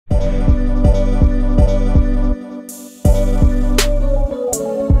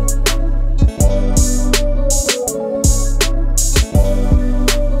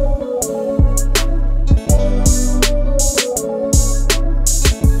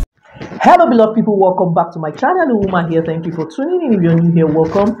Hello beloved people, welcome back to my channel. Uwuma here. Thank you for tuning in. If you're new here,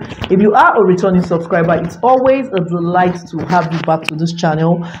 welcome. If you are a returning subscriber, it's always a delight to have you back to this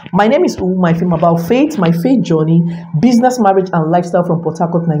channel. My name is Uwuma. My film about faith, my faith journey, business, marriage and lifestyle from Port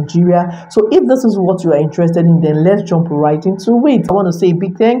Harcourt, Nigeria. So if this is what you are interested in, then let's jump right into it. I want to say a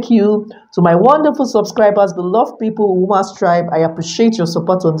big thank you to my wonderful subscribers, beloved people, Uwuma's tribe. I appreciate your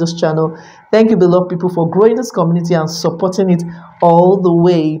support on this channel. Thank you, beloved people, for growing this community and supporting it all the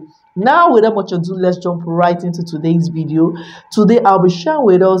way. Now, without much ado, let's jump right into today's video. Today, I'll be sharing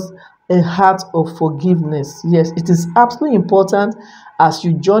with us a heart of forgiveness. Yes, it is absolutely important as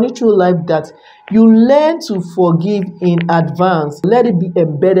you journey through life that you learn to forgive in advance. Let it be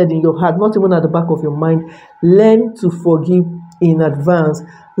embedded in your heart, not even at the back of your mind. Learn to forgive in advance.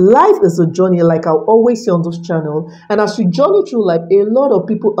 Life is a journey, like I always say on this channel. And as you journey through life, a lot of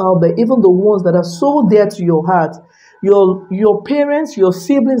people out there, even the ones that are so dear to your heart, your parents, your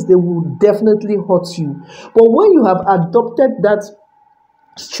siblings, they will definitely hurt you. But when you have adopted that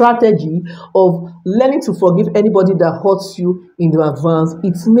strategy of learning to forgive anybody that hurts you in advance,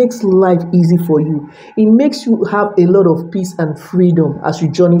 it makes life easy for you. It makes you have a lot of peace and freedom as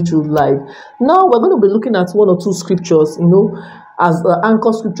you journey through life. Now we're going to be looking at one or two scriptures, as the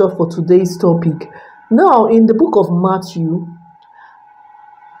anchor scripture for today's topic. Now, in the book of Matthew,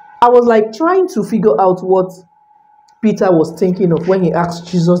 I was like trying to figure out what Peter was thinking of when he asked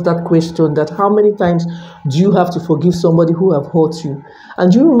Jesus that question, that how many times do you have to forgive somebody who have hurt you?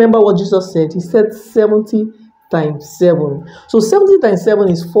 And do you remember what Jesus said? He said 70 times 7. So 70 times 7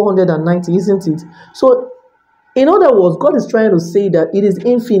 is 490, isn't it? So in other words, God is trying to say that it is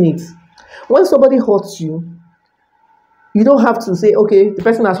infinite. When somebody hurts you, you don't have to say, okay, the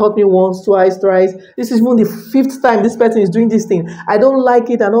person has hurt me once, twice, thrice. This is even the 5th time this person is doing this thing. I don't like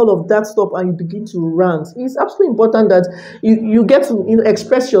it and all of that stuff, and you begin to rant. It's absolutely important that you get to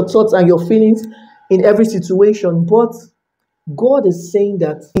express your thoughts and your feelings in every situation. But God is saying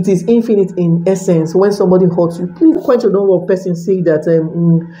that it is infinite in essence. When somebody hurts you, please quite a number of persons say that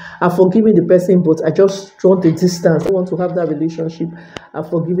I've forgiven the person, but I just want a distance. I want to have that relationship. I've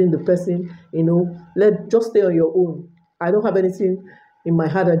forgiven the person, just stay on your own. I don't have anything in my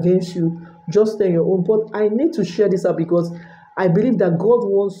heart against you. Just stay on your own. But I need to share this out because I believe that God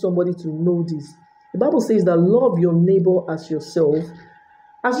wants somebody to know this. The Bible says that love your neighbor as yourself.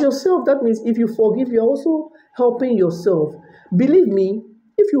 As yourself, that means if you forgive, you're also helping yourself. Believe me,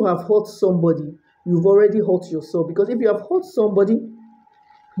 if you have hurt somebody, you've already hurt yourself. Because if you have hurt somebody,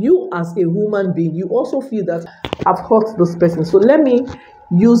 you as a human being, you also feel that I've hurt this person. So let me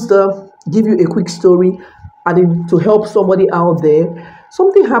give you a quick story to help somebody out there.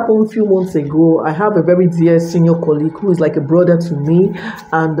 Something happened a few months ago. I have a very dear senior colleague who is like a brother to me,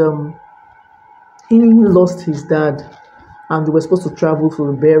 and he lost his dad, and we were supposed to travel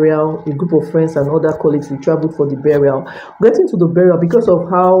for the burial. A group of friends and other colleagues, we traveled for the burial. Getting to the burial, because of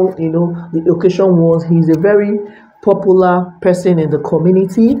how the occasion was, he's a very popular person in the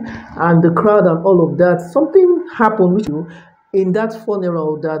community and the crowd and all of that. Something happened with you in that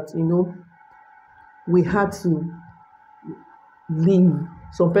funeral that we had to leave.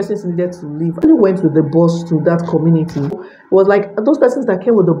 Some persons needed to leave. I went with the bus to that community. It was like those persons that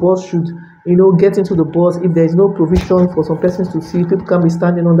came with the bus should, get into the bus. If there is no provision for some persons to see, people can be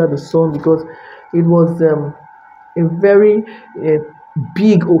standing under the sun, because it was a very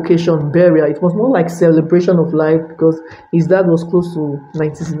big occasion, burial. It was more like celebration of life, because his dad was close to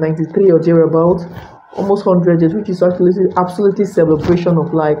 93 or thereabout. Almost 100 years, which is actually absolutely celebration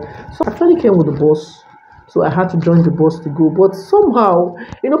of life. So I actually came with the bus, so I had to join the bus to go. But somehow,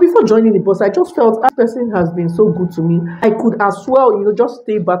 before joining the bus, I just felt that person has been so good to me. I could as well, just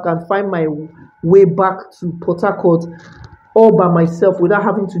stay back and find my way back to Port Harcourt all by myself without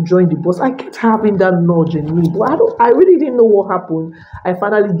having to join the bus. I kept having that nudge in me, but I really didn't know what happened. I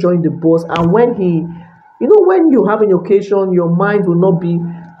finally joined the bus, and when when you have an occasion, your mind will not be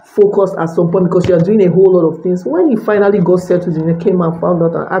focused at some point because you are doing a whole lot of things. When he finally got settled and he came and found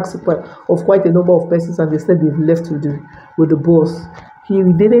out and asked of quite a number of persons, and they said they've left with the boss, he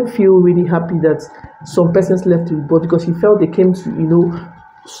didn't feel really happy that some persons left with the boss, because he felt they came to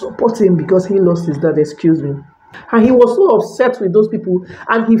support him because he lost his dad. Excuse me. And he was so upset with those people,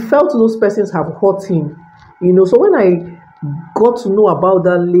 and he felt those persons have hurt him. So when I got to know about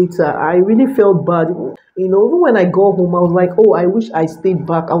that later, I really felt bad. Even when I got home, I was like, oh, I wish I stayed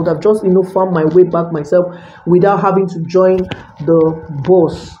back. I would have just, found my way back myself without having to join the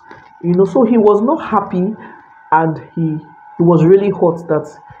bus. So he was not happy, and he was really hurt that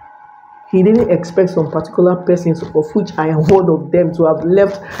he didn't expect some particular persons, of which I am one of them, to have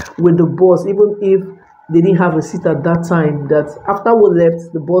left with the bus, even if they didn't have a seat at that time. That after we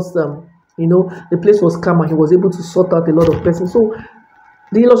left, the bus The place was calm and he was able to sort out a lot of persons. So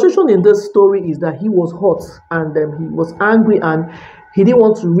the illustration in this story is that he was hot and he was angry, and he didn't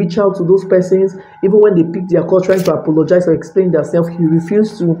want to reach out to those persons. Even when they picked their call trying to apologize or explain themselves, he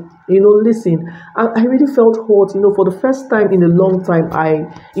refused to listen. I really felt hurt. For the first time in a long time, I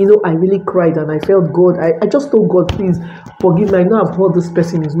really cried, and I felt God. I just told God, please forgive me. I know I've hurt this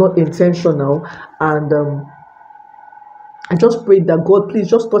person. It's not intentional. And I just prayed that God, please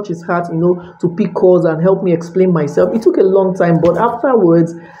just touch his heart, to pick calls and help me explain myself. It took a long time, but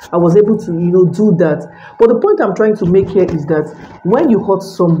afterwards, I was able to, do that. But the point I'm trying to make here is that when you hurt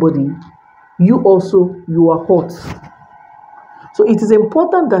somebody, you are hurt. So it is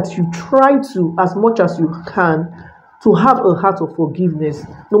important that you try to, as much as you can, to have a heart of forgiveness.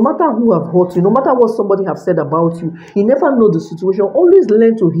 No matter who have hurt you, no matter what somebody have said about you, you never know the situation. Always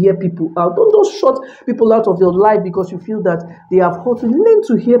learn to hear people out. Don't just shut people out of your life because you feel that they have hurt you. Learn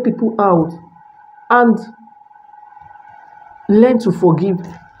to hear people out and learn to forgive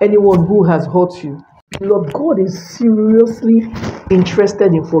anyone who has hurt you. Lord, God is seriously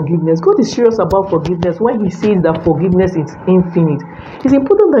interested in forgiveness. God is serious about forgiveness when he says that forgiveness is infinite. It's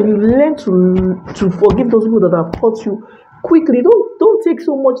important that you learn to forgive those people that have hurt you quickly. Don't take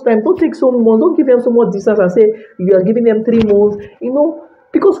so much time. Don't take so much. Don't give them so much distance and say you are giving them 3 months.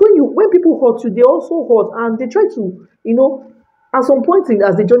 Because when people hurt you, they also hurt, and they try to, at some point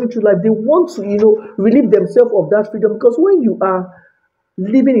as they journey through life, they want to, relieve themselves of that freedom. Because when you are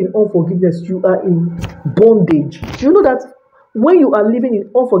living in unforgiveness, you are in bondage. Do you know that when you are living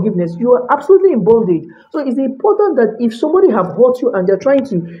in unforgiveness, you are absolutely in bondage? So it's important that if somebody have hurt you and they're trying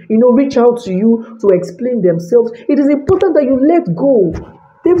to, reach out to you to explain themselves, it is important that you let go.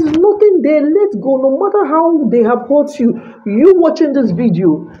 There's nothing there. Let go. No matter how they have hurt you. You watching this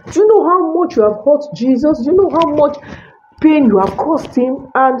video, do you know how much you have hurt Jesus? Do you know how much pain you have caused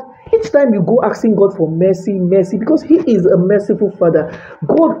him? And each time you go asking God for mercy, because he is a merciful Father,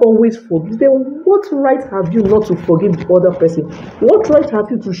 God always forgives. Then what right have you not to forgive the other person? What right have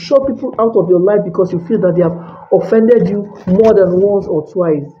you to shut people out of your life because you feel that they have offended you more than once or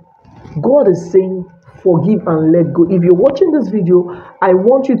twice? God is saying, forgive and let go. If you're watching this video, I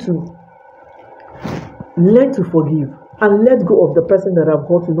want you to learn to forgive and let go of the person that have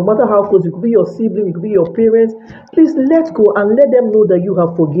hurt you. No matter how close, it could be your sibling, it could be your parents. Please let go and let them know that you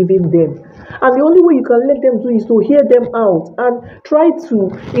have forgiven them. And the only way you can let them do is to hear them out and try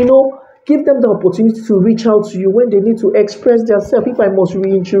to, give them the opportunity to reach out to you when they need to express themselves. If I must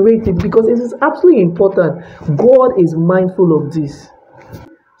reiterate it, because it is absolutely important. God is mindful of this.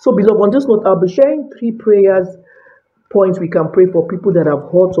 So, beloved, on this note, I'll be sharing 3 prayers points we can pray for people that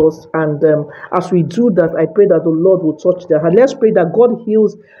have hurt us, and as we do that, I pray that the Lord will touch their heart. Let's pray that God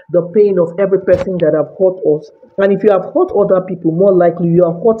heals the pain of every person that have hurt us. And if you have hurt other people, more likely you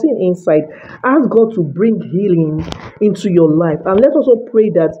are hurting inside. Ask God to bring healing into your life, and let us also pray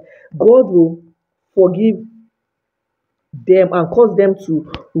that God will forgive them and cause them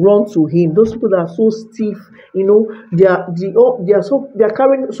to run to him. Those people that are so stiff, they are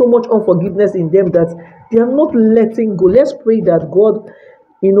carrying so much unforgiveness in them that they are not letting go. Let's pray that God,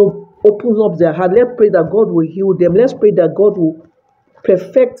 opens up their heart. Let's pray that God will heal them. Let's pray that God will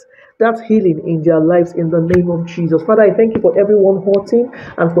perfect that healing in their lives in the name of Jesus. Father, I thank you for everyone hurting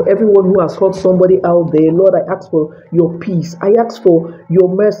and for everyone who has hurt somebody out there. Lord, I ask for your peace. I ask for your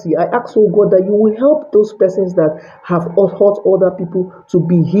mercy. I ask, oh God, that you will help those persons that have hurt other people to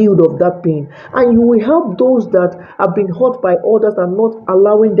be healed of that pain. And you will help those that have been hurt by others and not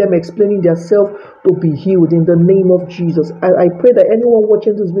allowing them explaining themselves to be healed in the name of Jesus. I pray that anyone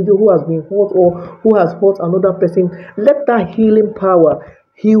watching this video who has been hurt or who has hurt another person, let that healing power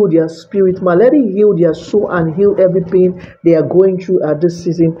heal their spirit, man. Let it heal their soul and heal every pain they are going through at this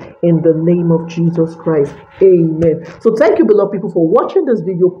season in the name of Jesus Christ. Amen. So thank you, beloved people, for watching this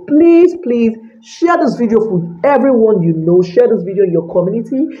video. Please share this video with everyone you know. Share this video in your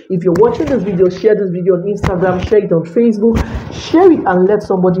community. If you're watching this video, share this video on Instagram, share it on Facebook, share it and let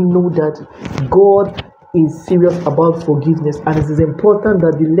somebody know that God is serious about forgiveness, and it is important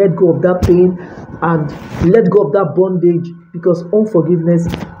that they let go of that pain and let go of that bondage, because unforgiveness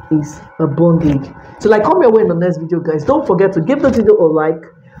is a bondage. Till I come your way in the next video, guys, don't forget to give the video a like,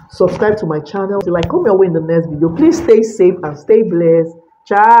 subscribe to my channel. Till I come your way in the next video, please stay safe and stay blessed.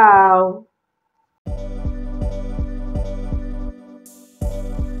 Ciao.